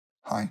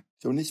Hi,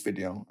 so in this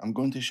video, I'm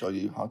going to show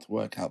you how to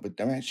work out the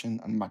direction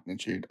and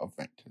magnitude of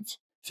vectors.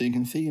 So you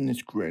can see in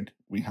this grid,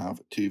 we have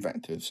two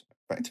vectors,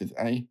 vectors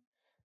A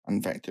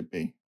and vector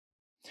B.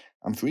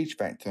 And for each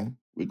vector,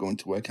 we're going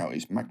to work out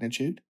its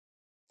magnitude.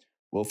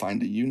 We'll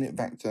find a unit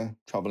vector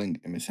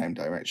traveling in the same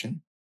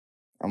direction,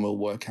 and we'll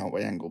work out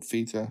the angle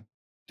theta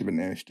to the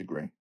nearest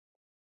degree.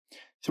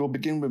 So we'll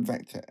begin with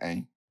vector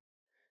A.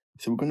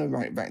 So we're going to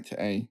write vector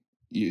A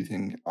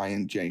using I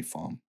and J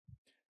form.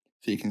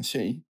 So you can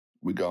see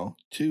we go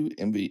 2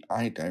 in the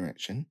I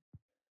direction,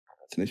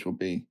 so this will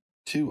be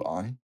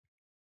 2I,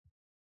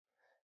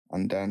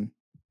 and then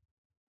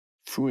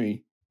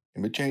 3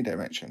 in the J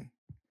direction,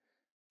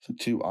 so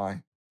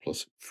 2I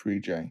plus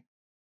 3J.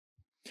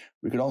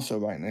 We could also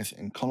write this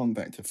in column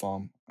vector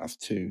form as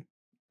 2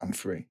 and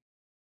 3.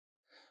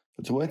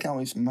 So to work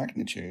out its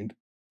magnitude,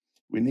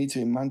 we need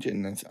to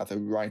imagine this as a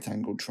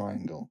right-angled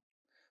triangle,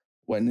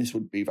 when this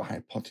would be the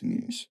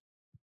hypotenuse,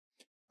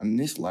 and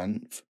this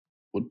length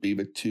would be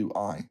the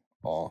 2I,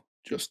 or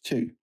just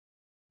 2.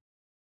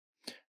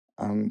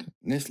 And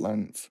this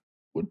length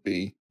would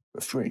be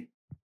the 3.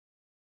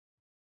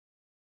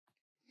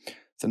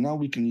 So now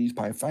we can use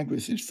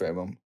Pythagoras'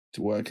 theorem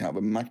to work out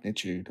the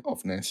magnitude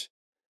of this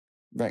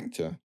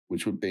vector,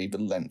 which would be the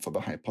length of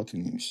the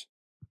hypotenuse.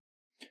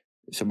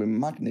 So the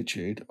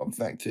magnitude of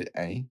vector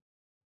A,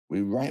 we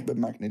write the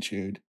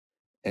magnitude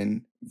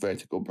in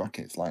vertical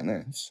brackets like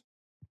this,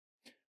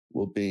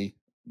 will be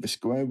the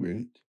square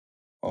root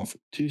of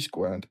 2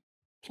 squared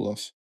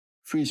plus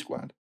 3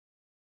 squared,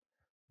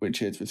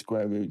 which is the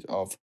square root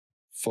of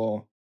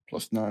 4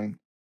 plus 9,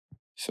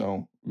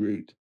 so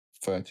root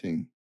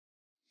 13.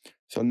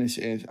 So this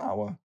is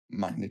our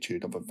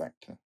magnitude of a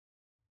vector.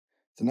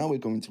 So now we're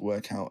going to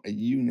work out a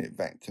unit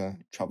vector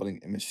traveling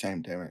in the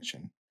same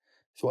direction.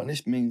 So what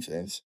this means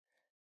is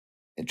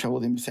it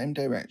travels in the same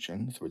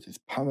direction, so it is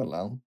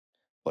parallel,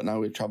 but now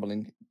we're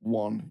traveling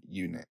one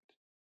unit.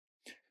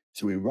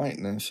 So we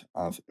write this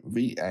as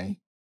VA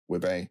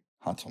with a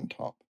hat on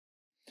top.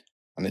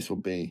 And this will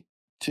be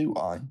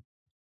 2I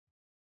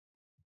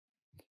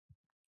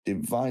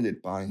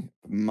divided by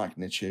the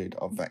magnitude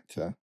of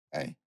vector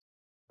A.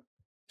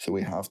 So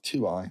we have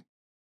 2I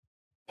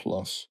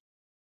plus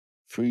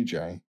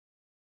 3J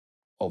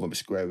over the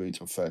square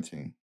root of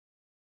 13.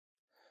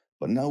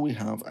 But now we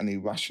have an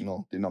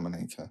irrational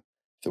denominator,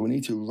 so we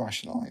need to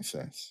rationalize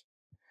this.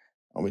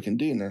 And we can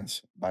do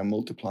this by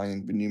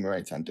multiplying the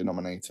numerator and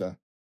denominator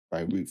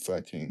by root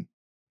 13.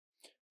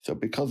 So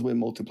because we're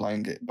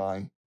multiplying it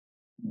by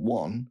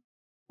 1,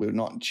 we're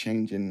not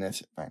changing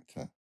this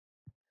vector.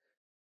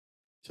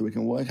 So we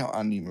can work out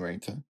our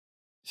numerator.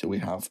 So we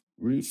have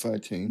root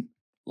 13,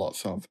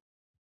 lots of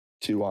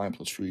 2I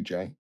plus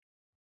 3J.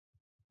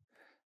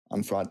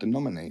 And for our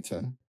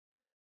denominator,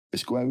 the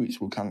square roots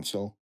will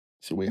cancel,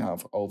 so we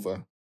have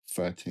over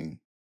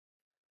 13.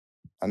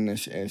 And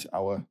this is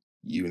our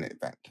unit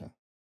vector.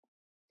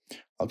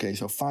 Okay,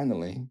 so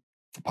finally,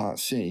 for part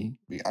C,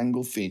 the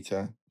angle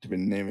theta to the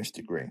nearest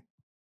degree.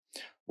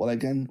 Well,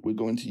 again, we're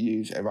going to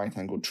use a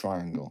right-angled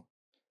triangle.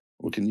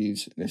 We can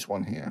use this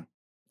one here,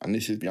 and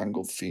this is the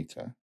angle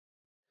theta.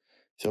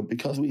 So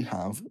because we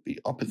have the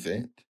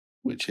opposite,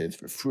 which is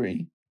the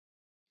 3,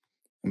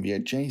 and the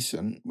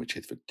adjacent, which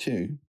is the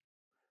 2,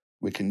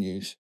 we can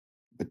use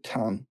the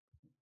tan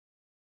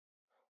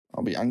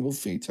of the angle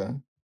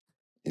theta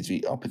is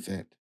the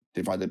opposite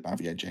divided by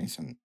the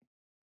adjacent.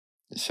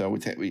 So we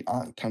take the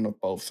arctan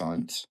of both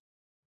sides.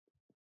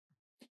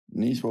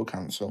 And these will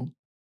cancel.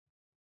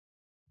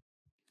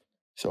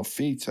 So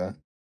theta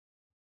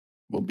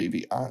will be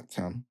the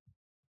arctan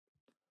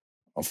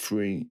of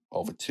 3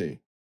 over 2.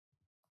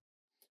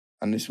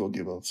 And this will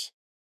give us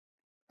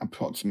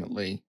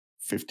approximately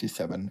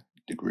 57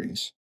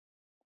 degrees.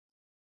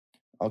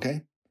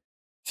 Okay?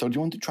 So do you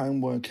want to try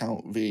and work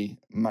out the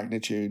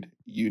magnitude,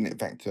 unit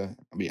vector,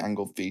 and the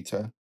angle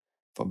theta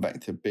for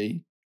vector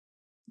B?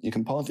 You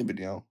can pause the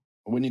video,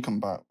 and when you come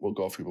back, we'll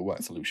go through the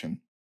work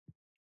solution.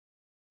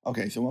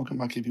 Okay, so welcome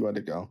back if you had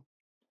to go.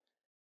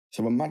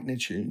 So the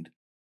magnitude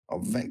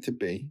of vector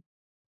B,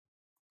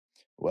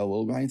 well,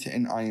 we'll write it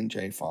in I and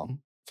J form.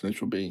 So this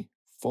will be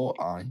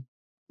 4I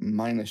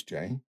minus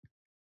J.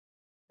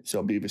 So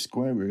it'll be the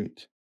square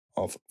root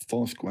of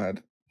 4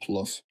 squared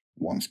plus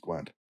 1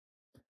 squared.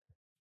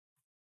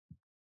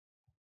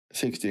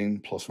 16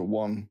 plus a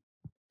 1,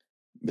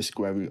 the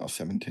square root of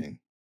 17.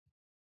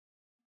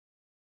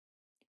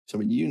 So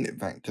the unit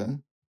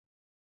vector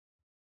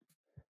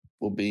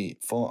will be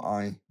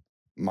 4I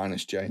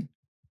minus J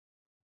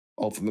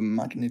over the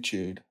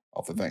magnitude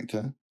of the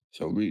vector,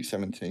 so root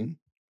 17.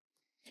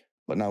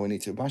 But now we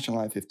need to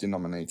rationalize this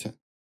denominator.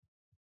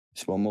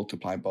 So we'll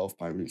multiply both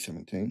by root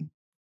 17.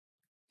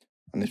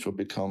 And this will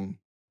become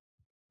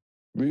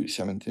root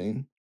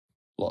 17,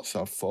 lots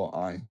of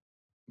 4I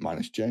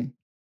minus J,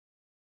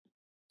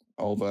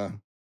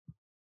 over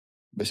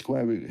the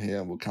square root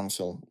here will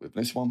cancel with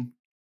this one.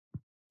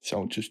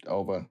 So just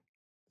over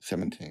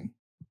 17.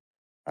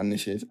 And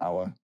this is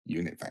our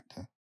unit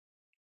vector.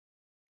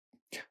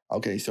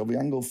 Okay, so the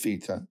angle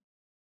theta,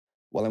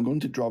 well, I'm going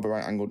to draw the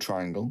right angle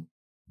triangle.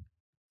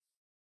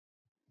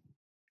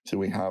 So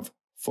we have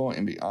 4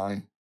 in the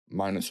I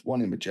minus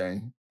 1 in the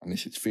j, and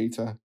this is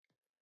theta.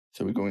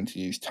 So we're going to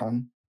use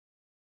tan,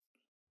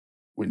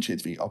 which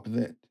is the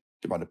opposite,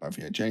 divided by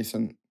the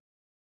adjacent.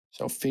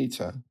 So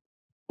theta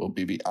will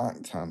be the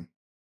arctan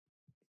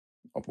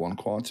of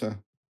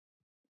 1/4,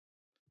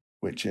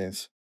 which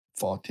is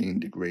 14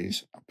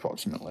 degrees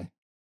approximately.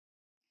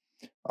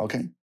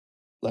 Okay,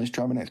 let's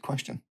try the next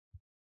question.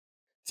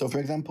 So for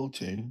example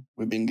 2,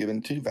 we've been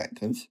given two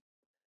vectors,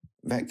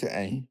 vector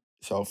A,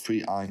 so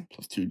 3i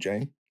plus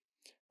 2j,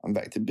 and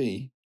vector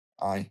B,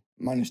 I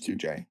minus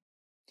 2j. And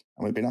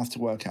we've been asked to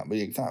work out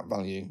the exact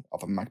value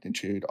of a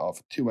magnitude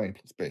of 2a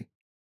plus b.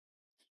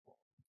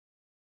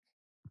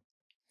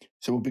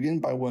 So we'll begin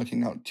by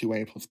working out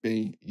 2a plus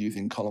b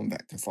using column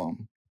vector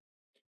form.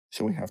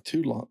 So we have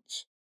two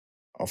lots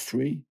of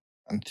 3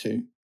 and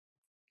 2.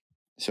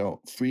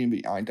 So 3 in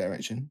the I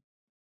direction,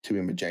 2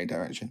 in the j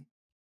direction,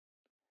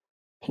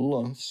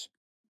 plus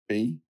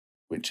b,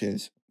 which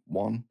is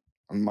 1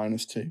 and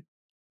minus 2.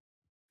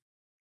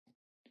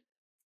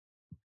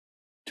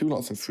 Two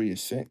lots of 3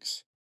 is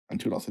 6, and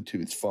two lots of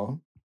 2 is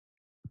 4.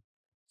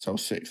 So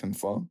 6 and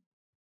 4,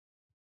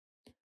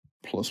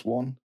 plus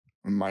 1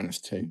 and minus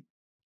 2.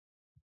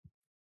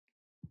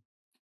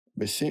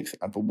 The 6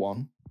 add the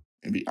 1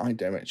 in the I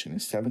direction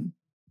is 7,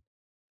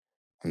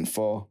 and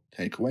 4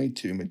 take away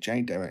 2 in the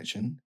j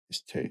direction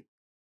is 2.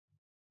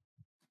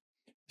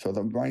 So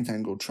the right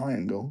angle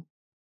triangle,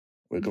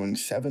 we're going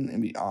 7 in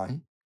the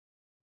I,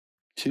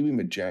 2 in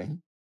the j,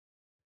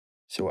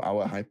 so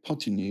our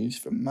hypotenuse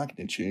for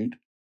magnitude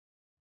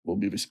will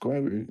be the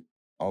square root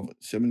of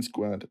 7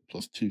 squared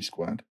plus 2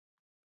 squared,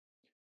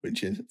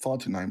 which is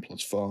 49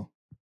 plus 4,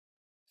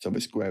 so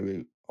the square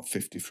root of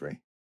 53.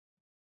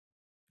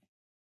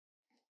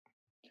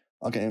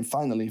 Okay, and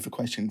finally for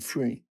question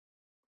 3,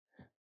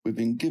 we've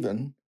been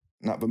given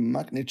that the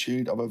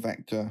magnitude of a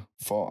vector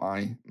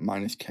 4i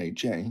minus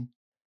kj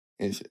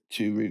is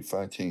 2 root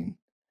 13,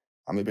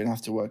 and we've been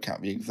asked to work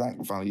out the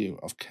exact value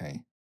of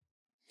k.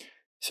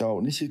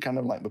 So this is kind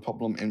of like the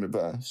problem in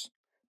reverse,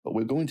 but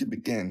we're going to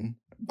begin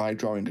by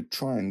drawing a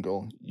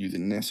triangle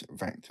using this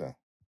vector.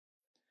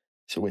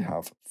 So we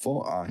have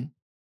 4i,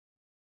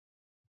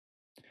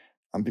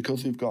 and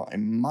because we've got a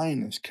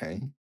minus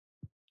k,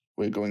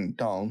 we're going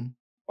down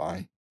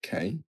by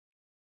k,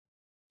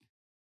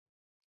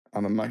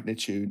 and the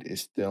magnitude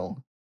is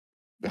still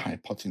the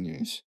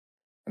hypotenuse,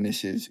 and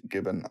this is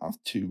given as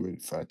 2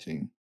 root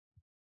 13.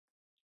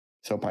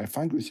 So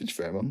Pythagoras'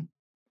 theorem,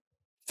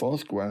 4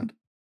 squared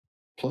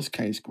plus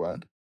k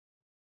squared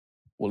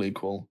will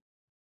equal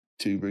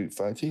 2 root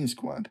 13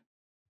 squared.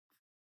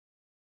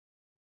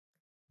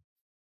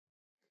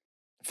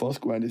 4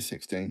 squared is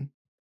 16,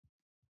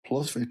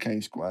 plus the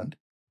k squared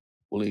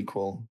will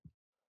equal,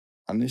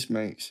 and this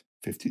makes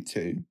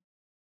 52.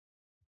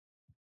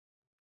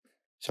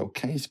 So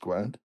k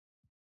squared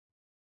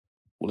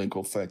will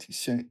equal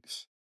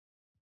 36,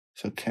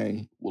 so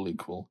k will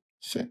equal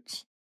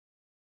 6.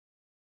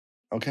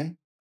 Okay,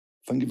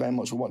 thank you very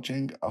much for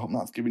watching. I hope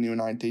that's given you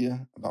an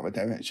idea about the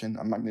direction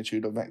and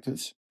magnitude of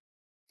vectors.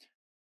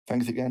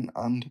 Thanks again,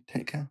 and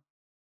take care.